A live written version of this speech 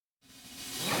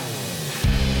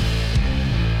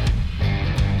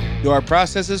Do our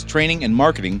processes, training, and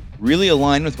marketing really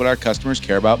align with what our customers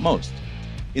care about most?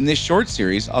 In this short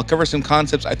series, I'll cover some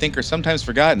concepts I think are sometimes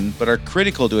forgotten but are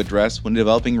critical to address when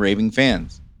developing raving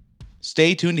fans.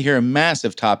 Stay tuned to hear a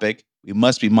massive topic we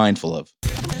must be mindful of.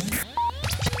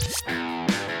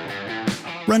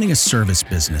 Running a service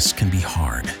business can be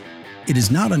hard. It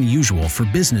is not unusual for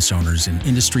business owners in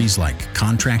industries like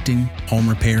contracting, home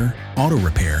repair, auto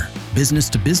repair,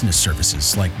 business-to-business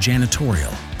services like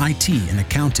janitorial, IT and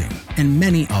accounting, and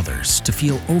many others to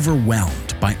feel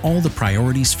overwhelmed by all the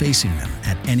priorities facing them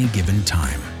at any given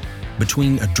time.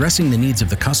 Between addressing the needs of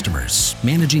the customers,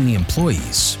 managing the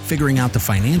employees, figuring out the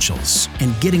financials,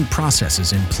 and getting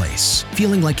processes in place,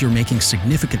 feeling like you're making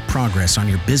significant progress on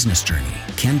your business journey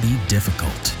can be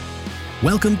difficult.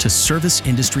 Welcome to Service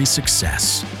Industry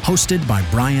Success, hosted by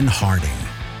Brian Harding.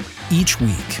 Each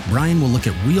week, Brian will look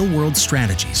at real-world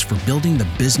strategies for building the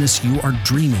business you are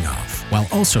dreaming of, while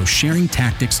also sharing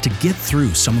tactics to get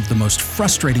through some of the most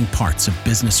frustrating parts of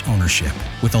business ownership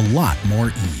with a lot more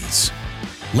ease.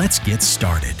 Let's get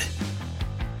started.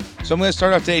 So I'm going to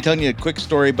start off today telling you a quick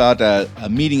story about a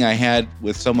meeting I had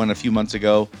with someone a few months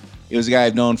ago. It was a guy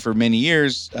I've known for many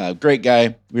years, great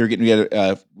guy. We were getting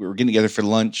together for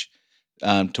lunch.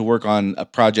 To work on a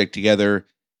project together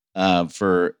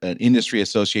for an industry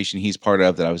association he's part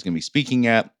of that I was going to be speaking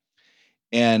at.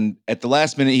 And at the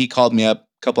last minute, he called me up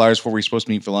a couple hours before we were supposed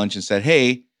to meet for lunch and said,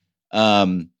 hey,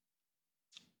 by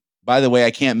the way, I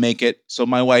can't make it, so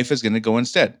my wife is going to go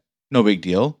instead. No big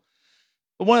deal.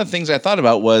 But one of the things I thought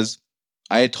about was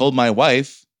I had told my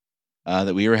wife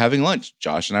that we were having lunch.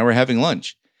 Josh and I were having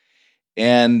lunch.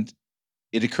 And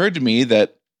it occurred to me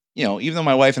that, you know, even though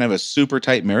my wife and I have a super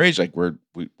tight marriage, like we're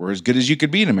as good as you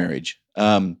could be in a marriage.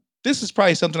 This is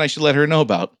probably something I should let her know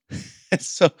about.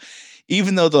 So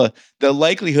even though the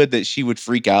likelihood that she would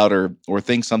freak out or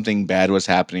think something bad was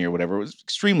happening or whatever was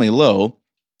extremely low,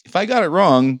 if I got it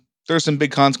wrong, there's some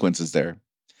big consequences there.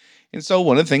 And so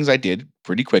one of the things I did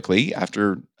pretty quickly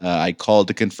after I called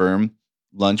to confirm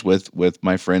lunch with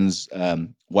my friend's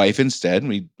wife instead, and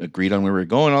we agreed on where we were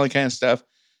going, all that kind of stuff.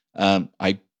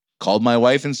 I called my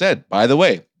wife and said, by the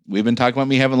way, we've been talking about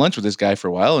me having lunch with this guy for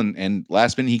a while, and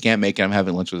last minute he can't make it. I'm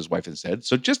having lunch with his wife instead.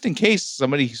 So just in case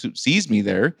somebody sees me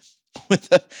there with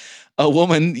a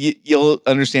woman, you'll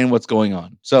understand what's going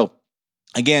on. So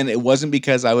again, it wasn't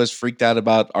because I was freaked out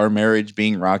about our marriage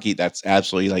being rocky. That's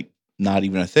absolutely like not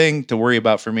even a thing to worry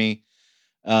about for me.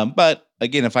 But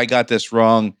again, if I got this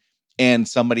wrong and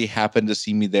somebody happened to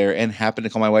see me there and happened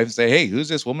to call my wife and say, hey, who's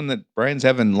this woman that Brian's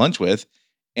having lunch with?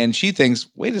 And she thinks,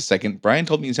 wait a second, Brian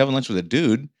told me he's having lunch with a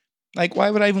dude. Like, why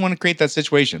would I even want to create that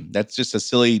situation? That's just a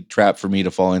silly trap for me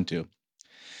to fall into.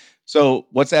 So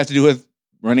what's that have to do with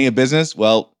running a business?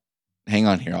 Well, hang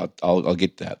on here. I'll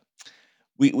get to that.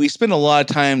 We spend a lot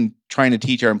of time trying to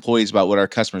teach our employees about what our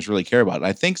customers really care about. And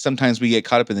I think sometimes we get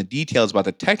caught up in the details about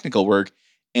the technical work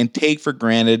and take for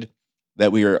granted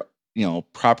that we are,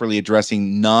 properly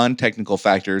addressing non-technical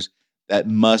factors that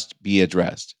must be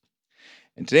addressed.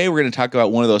 And today we're going to talk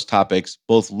about one of those topics,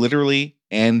 both literally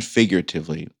and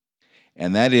figuratively,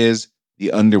 and that is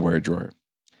the underwear drawer.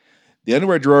 The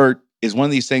underwear drawer is one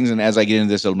of these things, and as I get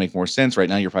into this, it'll make more sense. Right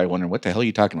now, you're probably wondering, what the hell are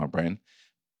you talking about, Brian?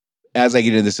 As I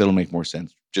get into this, it'll make more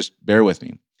sense. Just bear with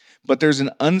me. But there's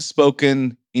an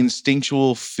unspoken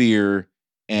instinctual fear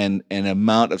and an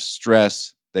amount of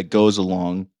stress that goes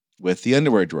along with the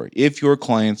underwear drawer. If your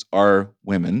clients are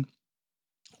women,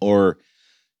 or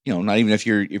not even if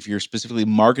you're specifically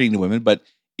marketing to women, but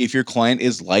if your client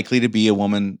is likely to be a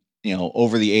woman,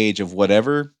 over the age of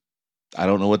whatever, I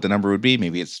don't know what the number would be.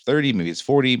 Maybe it's 30, maybe it's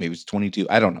 40, maybe it's 22.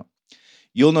 I don't know.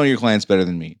 You'll know your clients better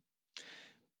than me.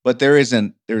 But there's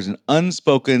an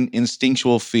unspoken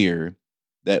instinctual fear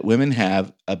that women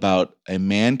have about a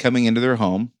man coming into their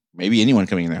home, maybe anyone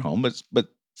coming in their home, but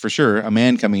for sure, a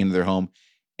man coming into their home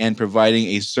and providing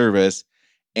a service.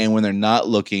 And when they're not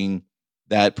looking,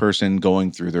 that person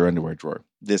going through their underwear drawer.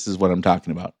 This is what I'm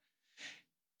talking about.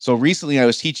 So recently I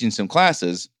was teaching some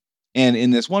classes, and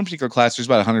in this one particular class, there's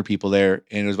about 100 people there,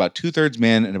 and it was about 2/3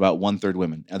 men and about 1/3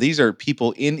 women. Now, these are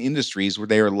people in industries where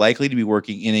they are likely to be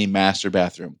working in a master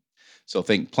bathroom. So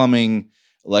think plumbing,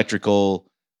 electrical,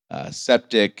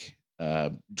 septic,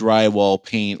 drywall,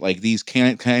 paint, like these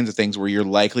kinds of things where you're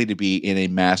likely to be in a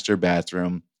master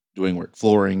bathroom doing work,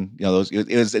 flooring, it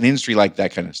was an industry like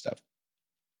that kind of stuff.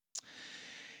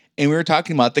 And we were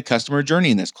talking about the customer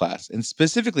journey in this class, and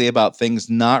specifically about things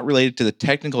not related to the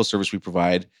technical service we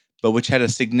provide, but which had a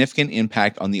significant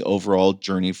impact on the overall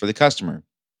journey for the customer.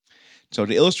 So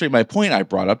to illustrate my point, I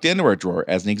brought up the underwear drawer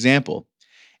as an example.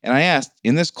 And I asked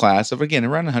in this class of, again,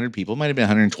 around 100 people, might have been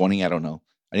 120, I don't know.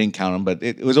 I didn't count them, but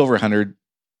it was over 100.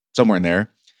 somewhere in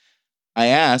there. I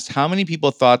asked how many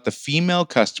people thought the female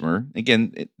customer,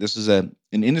 again, this is an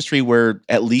industry where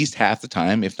at least half the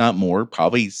time, if not more,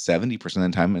 probably 70% of the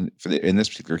time in this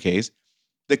particular case,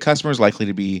 the customer is likely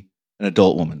to be an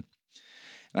adult woman.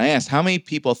 And I asked how many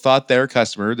people thought their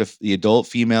customer, the adult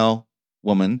female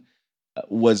woman,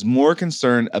 was more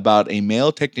concerned about a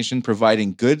male technician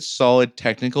providing good, solid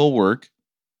technical work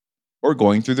or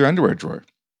going through their underwear drawer.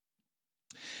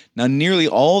 Now, nearly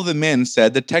all of the men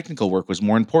said the technical work was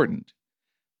more important.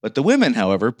 But the women,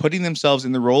 however, putting themselves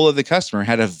in the role of the customer,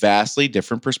 had a vastly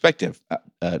different perspective.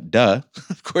 Duh.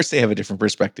 Of course, they have a different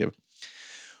perspective.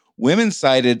 Women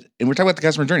cited, and we're talking about the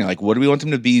customer journey, like what do we want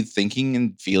them to be thinking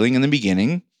and feeling in the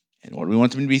beginning, and what do we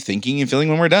want them to be thinking and feeling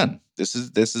when we're done? This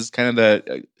is kind of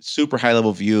the super high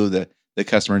level view of the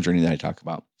customer journey that I talk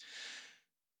about.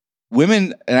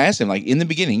 Women, and I asked them, like in the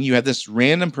beginning, you have this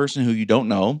random person who you don't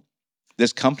know,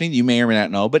 this company that you may or may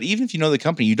not know, but even if you know the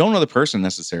company, you don't know the person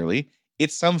necessarily.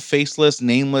 It's some faceless,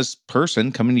 nameless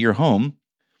person coming to your home.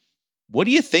 What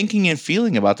are you thinking and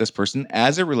feeling about this person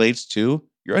as it relates to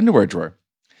your underwear drawer?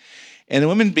 And the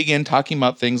women began talking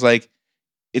about things like,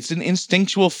 it's an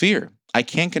instinctual fear. I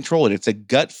can't control it. It's a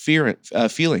gut fear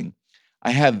feeling.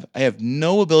 I have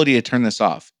no ability to turn this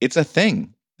off. It's a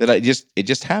thing that it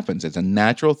just happens. It's a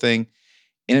natural thing,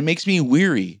 and it makes me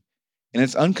weary, and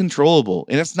it's uncontrollable,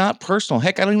 and it's not personal.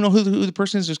 Heck, I don't even know who the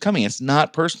person is who's coming. It's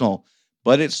not personal,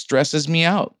 but it stresses me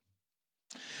out.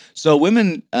 So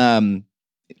women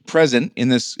present in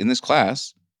this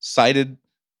class cited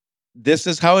this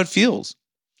is how it feels.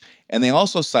 And they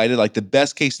also cited like the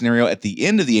best case scenario at the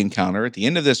end of the encounter, at the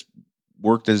end of this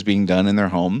work that is being done in their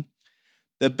home.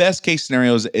 The best case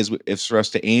scenario is for us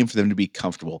to aim for them to be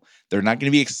comfortable. They're not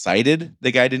going to be excited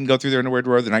the guy didn't go through their underwear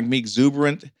drawer. They're not going to be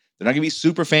exuberant. They're not going to be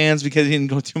super fans because he didn't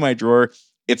go through my drawer.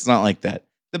 It's not like that.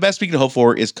 The best we can hope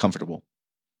for is comfortable.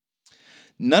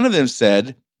 None of them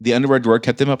said the underwear drawer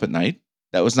kept them up at night.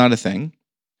 That was not a thing.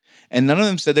 And none of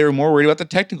them said they were more worried about the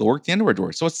technical work, the underwear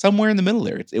drawer. So it's somewhere in the middle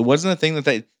there. It wasn't a thing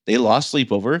that they lost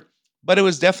sleep over, but it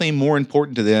was definitely more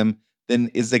important to them than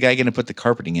is the guy going to put the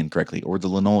carpeting in correctly or the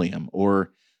linoleum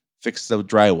or fix the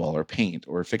drywall or paint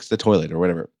or fix the toilet or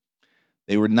whatever.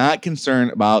 They were not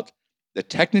concerned about the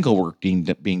technical work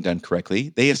being done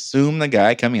correctly. They assume the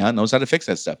guy coming out knows how to fix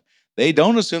that stuff. They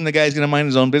don't assume the guy's going to mind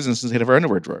his own business instead of our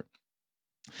underwear drawer.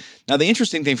 Now, the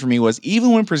interesting thing for me was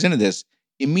even when presented this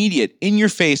immediate,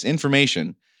 in-your-face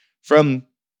information from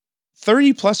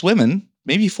 30 plus women,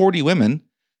 maybe 40 women,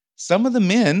 some of the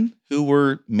men who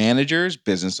were managers,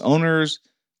 business owners,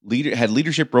 had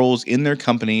leadership roles in their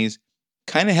companies,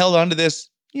 kind of held on to this,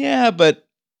 yeah, but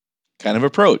kind of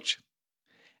approach.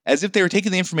 As if they were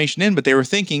taking the information in, but they were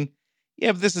thinking,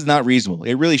 yeah, but this is not reasonable.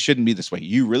 It really shouldn't be this way.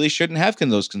 You really shouldn't have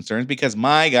those concerns because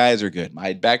my guys are good.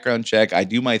 My background check, I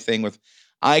do my thing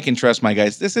I can trust my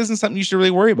guys. This isn't something you should really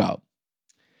worry about.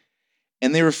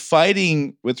 And they were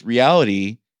fighting with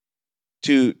reality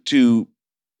to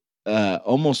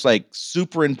almost like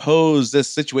superimpose this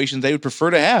situation they would prefer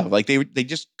to have. Like they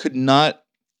just could not.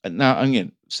 Now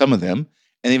again, some of them,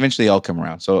 and eventually they all come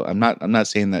around. So I'm not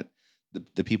saying that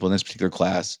the people in this particular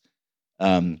class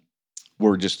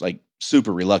were just like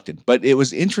super reluctant, but it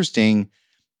was interesting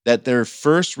that their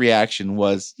first reaction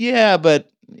was, yeah,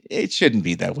 but it shouldn't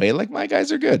be that way. Like my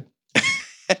guys are good.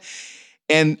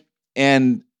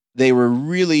 and they were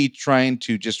really trying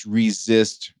to just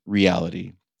resist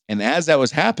reality. And as that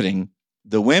was happening,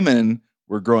 the women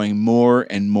were growing more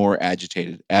and more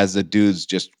agitated as the dudes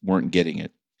just weren't getting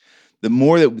it. The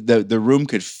more that the room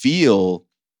could feel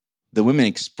the women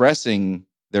expressing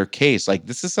their case, like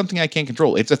this is something I can't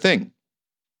control. It's a thing.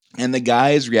 And the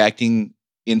guys reacting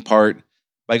in part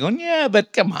by going, yeah,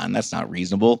 but come on, that's not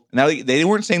reasonable. Now they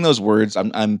weren't saying those words.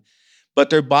 But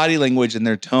their body language and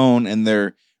their tone and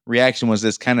their reaction was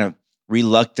this kind of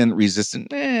reluctant, resistant,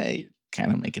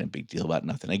 kind of making a big deal about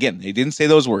nothing. Again, they didn't say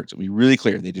those words. To be really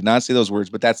clear, they did not say those words,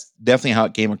 but that's definitely how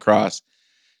it came across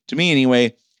to me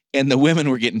anyway. And the women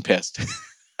were getting pissed.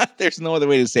 There's no other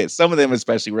way to say it. Some of them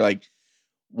especially were like,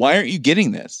 why aren't you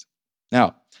getting this?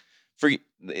 Now,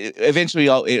 eventually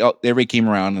everybody came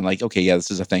around and like, okay, yeah, this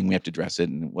is a thing. We have to address it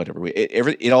and whatever.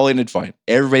 It all ended fine.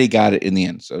 Everybody got it in the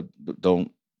end. So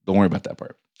don't worry about that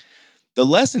part. The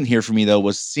lesson here for me, though,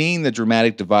 was seeing the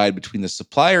dramatic divide between the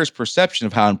supplier's perception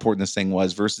of how important this thing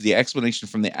was versus the explanation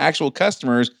from the actual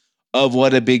customers of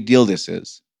what a big deal this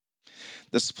is.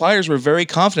 The suppliers were very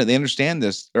confident they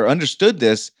understood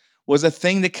this was a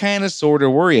thing to kind of sort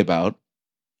of worry about.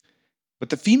 But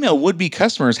the female would-be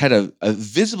customers had a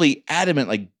visibly adamant,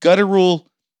 like guttural,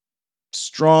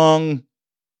 strong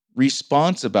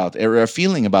response about or a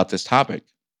feeling about this topic.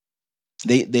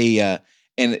 They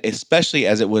And especially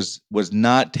as it was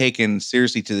not taken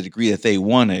seriously to the degree that they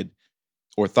wanted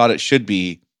or thought it should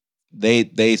be,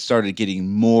 they started getting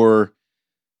more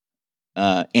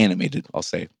animated, I'll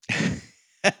say.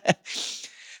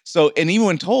 So, and even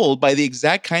when told by the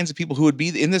exact kinds of people who would be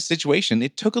in this situation,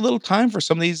 it took a little time for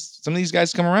some of these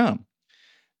guys to come around.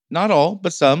 Not all,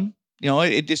 but some.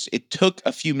 It took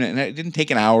a few minutes. And it didn't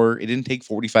take an hour. It didn't take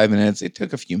 45 minutes. It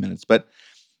took a few minutes, but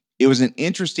it was an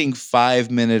interesting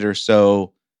 5 minute or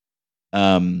so.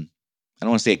 I don't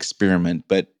want to say experiment,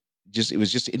 but it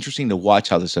was just interesting to watch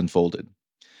how this unfolded.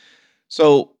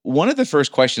 So one of the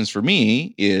first questions for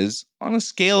me is, on a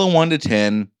scale of 1 to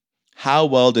 10, how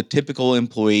well do typical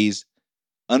employees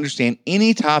understand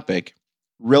any topic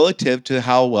relative to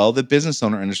how well the business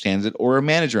owner understands it or a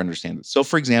manager understands it? So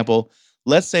for example,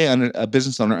 let's say a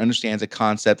business owner understands a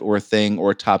concept or a thing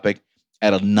or a topic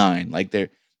at a 9. Like they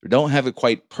don't have it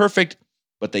quite perfect,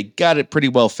 but they got it pretty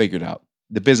well figured out,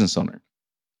 the business owner.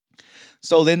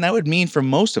 So then that would mean for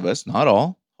most of us, not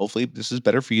all, hopefully this is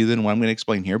better for you than what I'm going to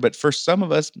explain here, but for some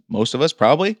of us, most of us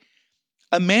probably,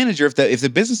 a manager, if the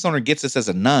business owner gets this as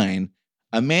a 9,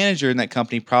 a manager in that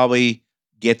company probably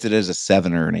gets it as a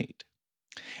 7 or an 8.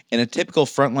 And a typical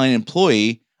frontline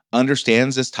employee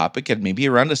understands this topic at maybe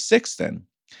around a 6 then.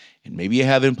 And maybe you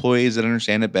have employees that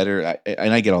understand it better.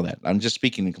 And I get all that. I'm just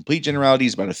speaking in complete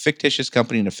generalities about a fictitious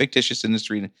company and a fictitious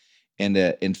industry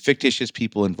and fictitious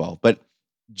people involved. But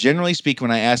generally speaking,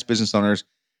 when I ask business owners,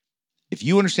 if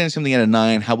you understand something at a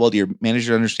 9, how well do your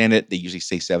manager understand it? They usually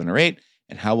say 7 or 8.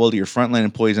 And how well do your frontline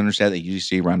employees understand it? They usually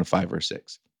say around a 5 or a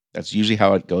 6. That's usually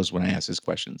how it goes when I ask these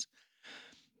questions.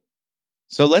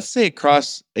 So let's say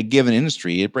across a given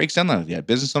industry, it breaks down like that.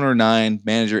 Business owner 9,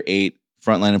 manager 8,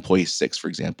 frontline employee 6, for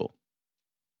example.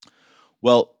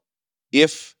 Well,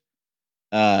 if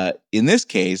in this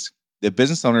case, the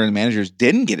business owner and the managers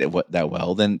didn't get it that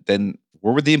well, then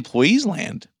where would the employees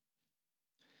land?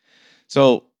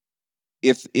 So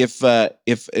if an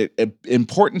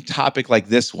important topic like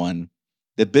this one,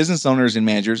 the business owners and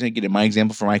managers, and again, in my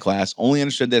example for my class, only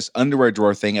understood this underwear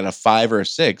drawer thing at a 5 or a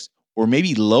 6, or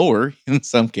maybe lower in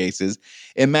some cases,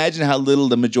 imagine how little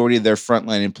the majority of their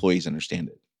frontline employees understand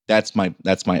it. That's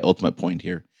my ultimate point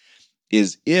here,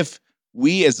 is if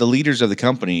we as the leaders of the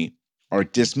company are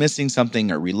dismissing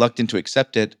something or reluctant to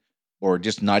accept it or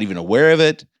just not even aware of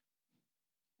it,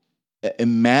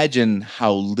 imagine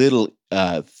how little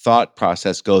thought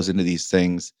process goes into these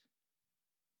things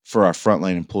for our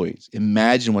frontline employees.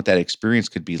 Imagine what that experience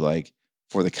could be like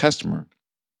for the customer.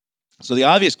 So the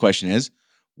obvious question is,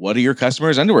 what are your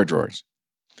customers' underwear drawers?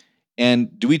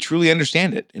 And do we truly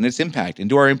understand it and its impact? And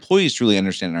do our employees truly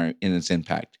understand its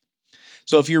impact?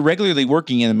 So if you're regularly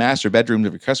working in the master bedrooms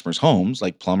of your customers' homes,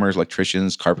 like plumbers,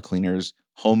 electricians, carpet cleaners,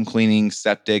 home cleaning,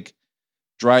 septic,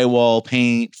 drywall,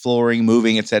 paint, flooring,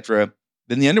 moving, etc.,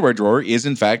 then the underwear drawer is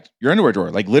in fact your underwear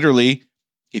drawer. Like literally,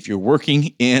 if you're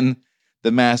working in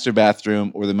the master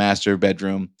bathroom or the master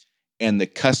bedroom and the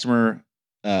customer,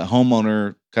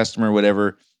 homeowner, customer,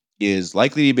 whatever, is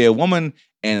likely to be a woman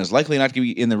and is likely not to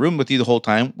be in the room with you the whole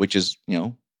time, which is,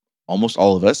 almost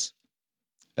all of us.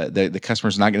 The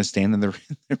customer's not going to stand in the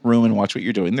room and watch what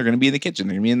you're doing. They're going to be in the kitchen.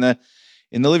 They're going to be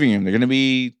in the living room. They're going to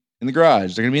be in the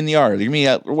garage. They're going to be in the yard. They're going to be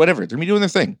out or whatever. They're going to be doing their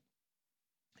thing.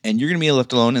 And you're going to be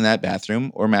left alone in that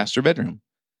bathroom or master bedroom.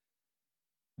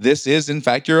 This is, in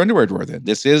fact, your underwear drawer then.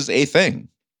 This is a thing.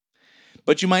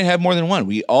 But you might have more than one.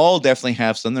 We all definitely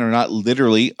have some that are not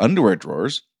literally underwear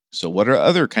drawers. So what are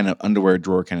other kind of underwear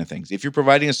drawer kind of things? If you're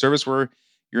providing a service where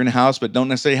you're in a house but don't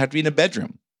necessarily have to be in a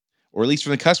bedroom, or at least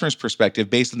from the customer's perspective,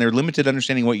 based on their limited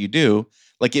understanding of what you do,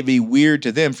 like it'd be weird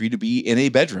to them for you to be in a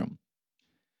bedroom.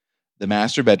 The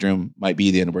master bedroom might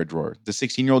be the underwear drawer. The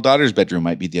 16-year-old daughter's bedroom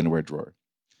might be the underwear drawer.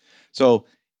 So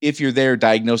if you're there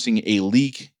diagnosing a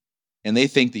leak and they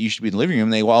think that you should be in the living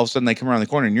room, all of a sudden they come around the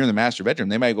corner and you're in the master bedroom,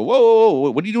 they might go,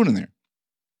 whoa, what are you doing in there?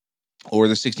 Or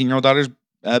the 16-year-old daughter's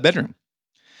bedroom.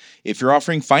 If you're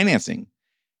offering financing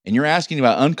and you're asking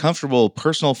about uncomfortable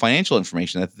personal financial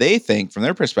information that they think from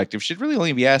their perspective should really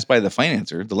only be asked by the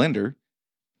financer, the lender,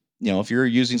 if you're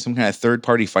using some kind of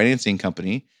third-party financing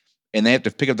company and they have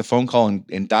to pick up the phone call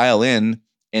and dial in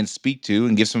and speak to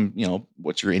and give some,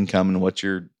 what's your income and what's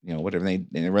your, whatever,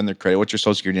 they run their credit, what's your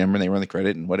social security number, and they run the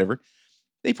credit and whatever.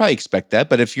 They probably expect that.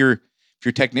 But if your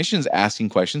technician's asking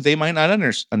questions, they might not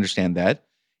understand that.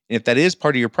 And if that is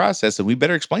part of your process, then we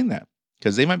better explain that,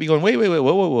 because they might be going, wait,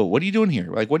 whoa, what are you doing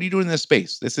here? Like, what are you doing in this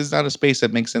space? This is not a space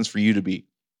that makes sense for you to be.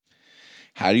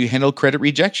 How do you handle credit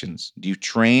rejections? Do you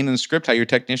train and script how your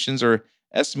technicians or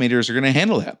estimators are going to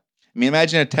handle that? I mean,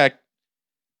 imagine a tech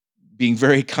being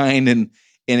very kind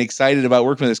and excited about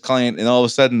working with this client, and all of a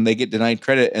sudden they get denied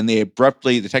credit, and the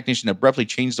technician abruptly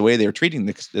changed the way they were treating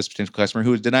this potential customer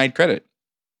who was denied credit.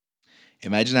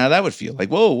 Imagine how that would feel. Like,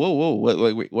 whoa, whoa,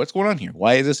 whoa, what's going on here?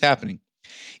 Why is this happening?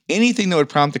 Anything that would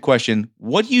prompt the question,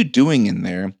 what are you doing in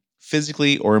there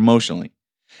physically or emotionally?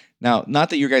 Now, not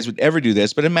that you guys would ever do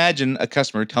this, but imagine a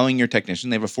customer telling your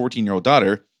technician they have a 14-year-old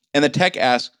daughter, and the tech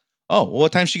asks, oh, well,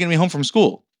 what time is she going to be home from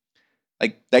school?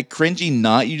 Like that cringy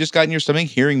knot you just got in your stomach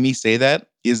hearing me say that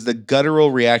is the guttural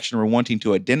reaction we're wanting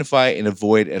to identify and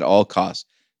avoid at all costs.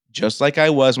 Just like I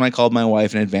was when I called my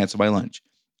wife in advance of my lunch.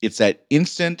 It's that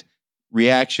instant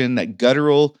reaction, that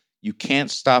guttural, you can't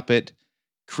stop it,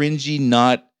 cringy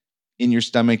knot in your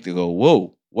stomach to go,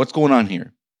 whoa, what's going on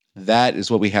here? That is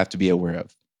what we have to be aware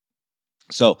of.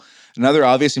 So another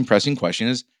obvious and pressing question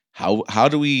is how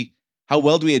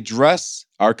well do we address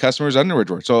our customers' underwear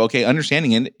drawer? So, okay,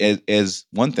 understanding it is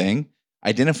one thing,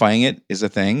 identifying it is a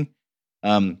thing,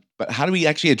 but how do we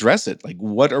actually address it? Like,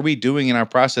 what are we doing in our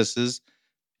processes,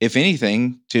 if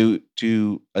anything,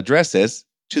 to address this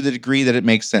to the degree that it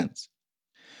makes sense?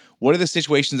 What are the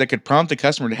situations that could prompt a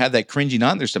customer to have that cringy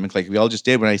knot in their stomach, like we all just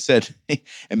did when I said, hey,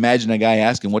 imagine a guy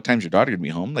asking, what time's your daughter gonna be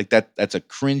home? Like that's a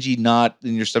cringy knot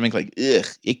in your stomach, like, ugh,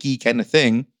 icky kind of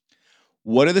thing.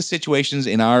 What are the situations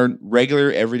in our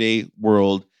regular everyday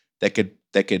world that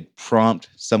could prompt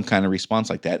some kind of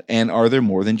response like that? And are there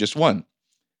more than just one?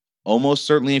 Almost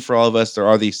certainly for all of us, there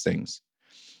are these things.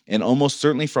 And almost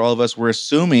certainly for all of us, we're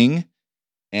assuming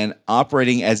and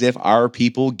operating as if our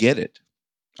people get it.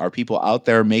 Our people out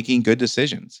there making good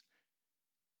decisions.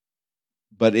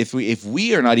 But if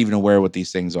we are not even aware of what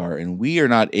these things are, and we are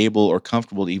not able or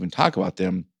comfortable to even talk about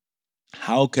them,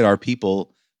 how could our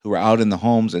people who are out in the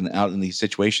homes and out in these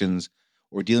situations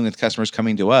or dealing with customers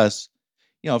coming to us,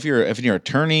 if you're an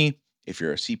attorney, if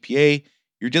you're a CPA,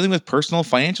 you're dealing with personal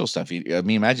financial stuff. I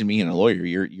mean, imagine being a lawyer.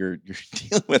 You're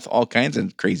dealing with all kinds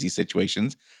of crazy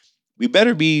situations. We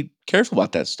better be careful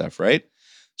about that stuff, right?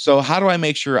 So how do I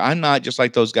make sure I'm not just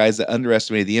like those guys that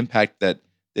underestimated the impact that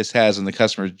this has on the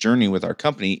customer's journey with our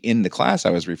company in the class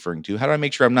I was referring to? How do I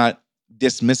make sure I'm not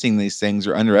dismissing these things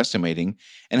or underestimating?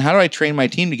 And how do I train my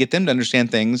team to get them to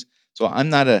understand things so I'm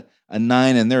not a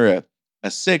 9 and they're a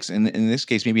 6? And in this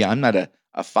case, maybe I'm not a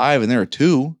 5 and they're a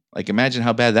 2. Like, imagine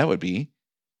how bad that would be.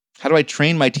 How do I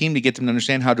train my team to get them to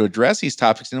understand how to address these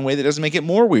topics in a way that doesn't make it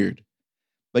more weird,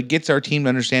 but gets our team to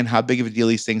understand how big of a deal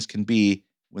these things can be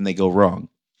when they go wrong?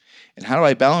 And how do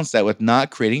I balance that with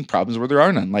not creating problems where there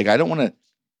are none? Like, I don't want to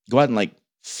go out and like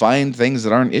find things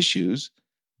that aren't issues,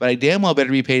 but I damn well better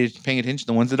be paying attention to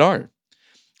the ones that are.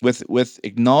 With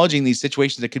acknowledging these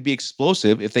situations that could be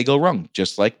explosive if they go wrong,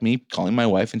 just like me calling my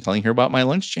wife and telling her about my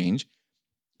lunch change.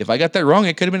 If I got that wrong,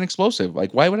 it could have been explosive.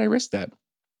 Like, why would I risk that?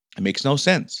 It makes no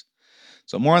sense.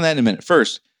 So more on that in a minute.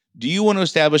 First, do you want to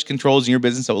establish controls in your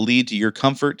business that will lead to your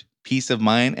comfort, peace of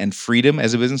mind, and freedom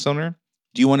as a business owner?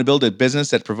 Do you want to build a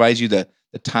business that provides you the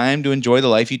time to enjoy the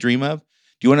life you dream of?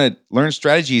 Do you want to learn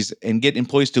strategies and get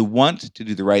employees to want to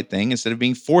do the right thing instead of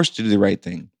being forced to do the right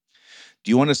thing?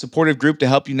 Do you want a supportive group to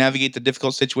help you navigate the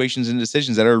difficult situations and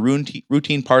decisions that are a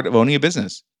routine part of owning a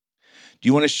business? Do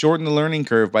you want to shorten the learning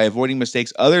curve by avoiding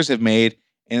mistakes others have made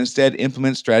and instead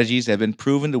implement strategies that have been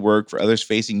proven to work for others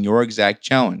facing your exact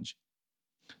challenge?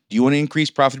 Do you want to increase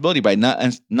profitability by not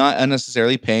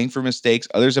unnecessarily paying for mistakes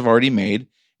others have already made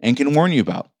and can warn you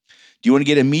about? Do you want to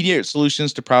get immediate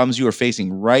solutions to problems you are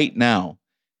facing right now?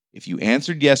 If you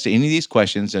answered yes to any of these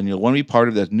questions, then you'll want to be part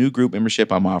of the new group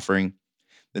membership I'm offering.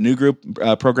 The new group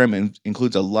program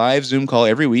includes a live Zoom call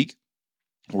every week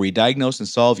where we diagnose and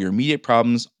solve your immediate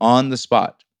problems on the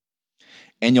spot.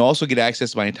 And you'll also get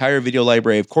access to my entire video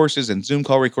library of courses and Zoom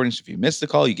call recordings. If you miss the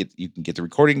call, you can get the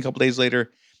recording a couple days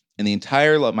later. And my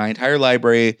entire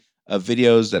library of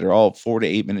videos that are all 4 to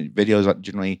 8 minute videos,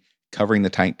 generally covering the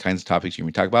kinds of topics you're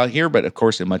going to talk about here, but of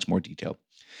course in much more detail.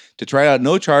 To try it out,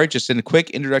 no charge, just send a quick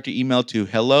introductory email to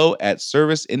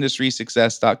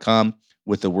hello@serviceindustrysuccess.com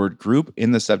with the word group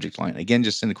in the subject line. Again,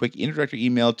 just send a quick introductory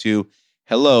email to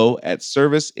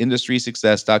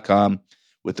hello@serviceindustrysuccess.com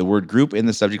with the word group in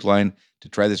the subject line to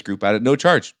try this group out at no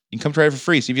charge. You can come try it for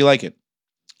free, see if you like it.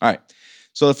 All right.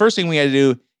 So the first thing we got to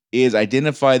do is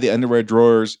identify the underwear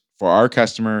drawers for our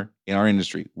customer in our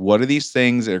industry. What are these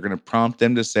things that are going to prompt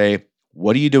them to say,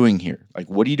 what are you doing here? Like,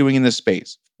 what are you doing in this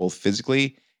space, both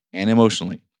physically and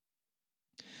emotionally?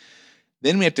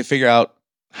 Then we have to figure out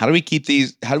how do we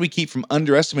keep from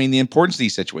underestimating the importance of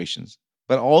these situations,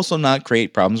 but also not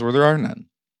create problems where there are none.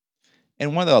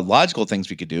 And one of the logical things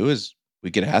we could do is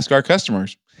we could ask our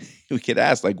customers. We could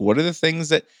ask, like, what are the things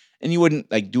that, and you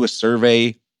wouldn't like do a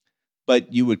survey,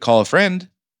 but you would call a friend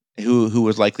who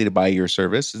was likely to buy your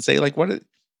service and say, like,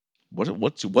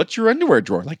 what's your underwear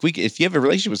drawer? Like if you have a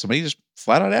relationship with somebody, just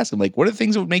flat out ask them, like, what are the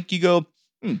things that would make you go,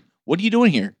 what are you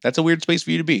doing here? That's a weird space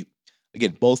for you to be.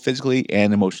 Again, both physically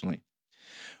and emotionally.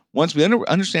 Once we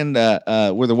understand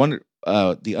where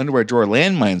the underwear drawer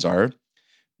landmines are,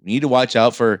 we need to watch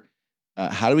out for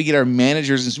how do we get our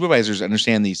managers and supervisors to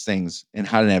understand these things and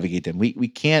how to navigate them. We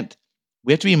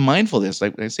have to be mindful of this.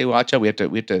 Like when I say watch out, we have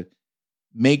to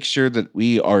make sure that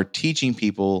we are teaching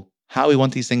people how we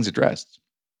want these things addressed.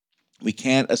 We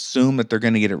can't assume that they're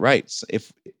going to get it right.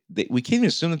 We can't even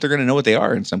assume that they're going to know what they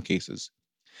are in some cases.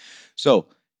 So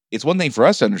it's one thing for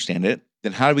us to understand it.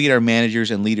 Then how do we get our managers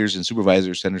and leaders and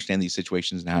supervisors to understand these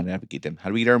situations and how to navigate them? How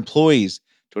do we get our employees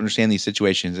to understand these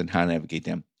situations and how to navigate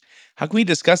them? How can we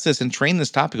discuss this and train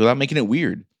this topic without making it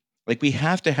weird? Like, we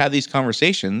have to have these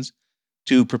conversations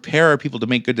to prepare our people to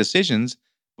make good decisions,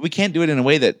 but we can't do it in a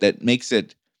way that makes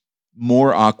it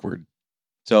more awkward.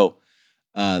 So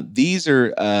these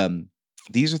are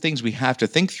things we have to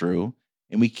think through,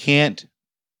 and we cannot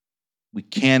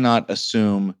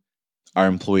assume our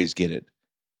employees get it.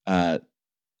 I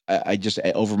just,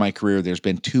 over my career, there's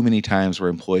been too many times where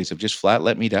employees have just flat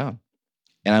let me down.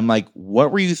 And I'm like,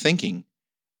 what were you thinking?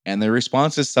 And the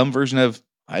response is some version of,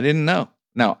 I didn't know.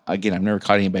 Now, again, I've never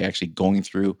caught anybody actually going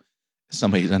through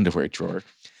somebody's underwear drawer,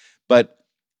 but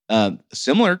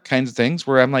similar kinds of things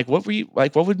where I'm like, what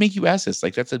would make you ask this?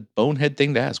 Like, that's a bonehead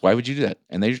thing to ask. Why would you do that?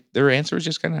 And their answer is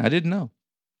just kind of, I didn't know.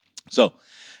 So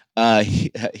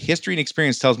history and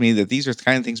experience tells me that these are the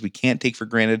kind of things we can't take for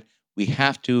granted. We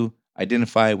have to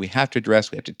identify, we have to address,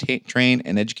 we have to train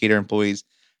and educate our employees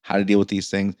how to deal with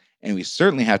these things. And we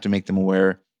certainly have to make them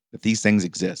aware that these things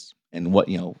exist and what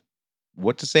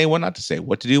to say, what not to say,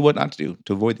 what to do, what not to do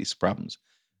to avoid these problems.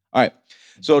 All right.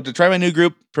 So to try my new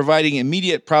group, providing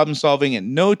immediate problem solving at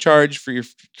no charge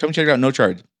come check it out, no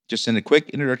charge. Just send a quick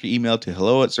introductory email to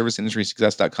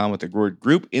hello@serviceindustrysuccess.com with the word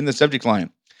group in the subject line.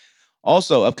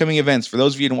 Also, upcoming events. For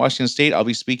those of you in Washington State, I'll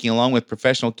be speaking along with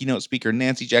professional keynote speaker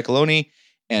Nancy Giacalone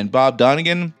and Bob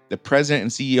Donegan, the president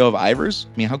and CEO of Ivers. I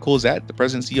mean, how cool is that? The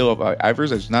president and CEO of Ivers.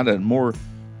 There's not a more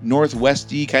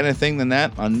Northwesty kind of thing than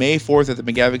that. On May 4th at the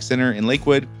McGavick Center in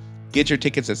Lakewood. Get your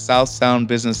tickets at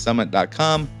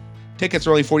southsoundbusinesssummit.com. Tickets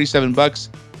are only $47.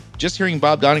 Just hearing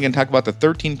Bob Donegan talk about the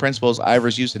 13 principles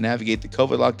Ivers used to navigate the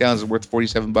COVID lockdowns is worth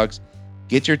 $47.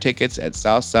 Get your tickets at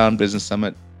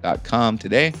southsoundbusinesssummit.com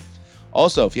today.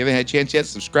 Also, if you haven't had a chance yet,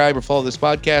 subscribe or follow this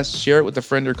podcast, share it with a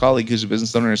friend or colleague who's a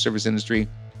business owner in the service industry,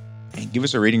 and give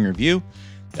us a rating review.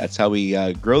 That's how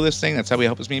we grow this thing. That's how we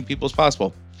help as many people as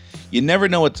possible. You never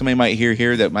know what somebody might hear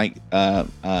here that might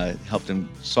help them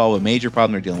solve a major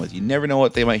problem they're dealing with. You never know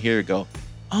what they might hear and go,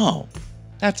 oh,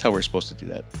 that's how we're supposed to do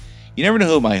that. You never know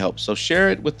who might help. So share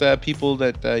it with people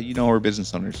that are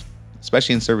business owners,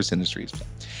 especially in service industries.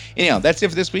 Anyhow, that's it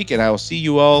for this week, and I will see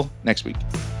you all next week.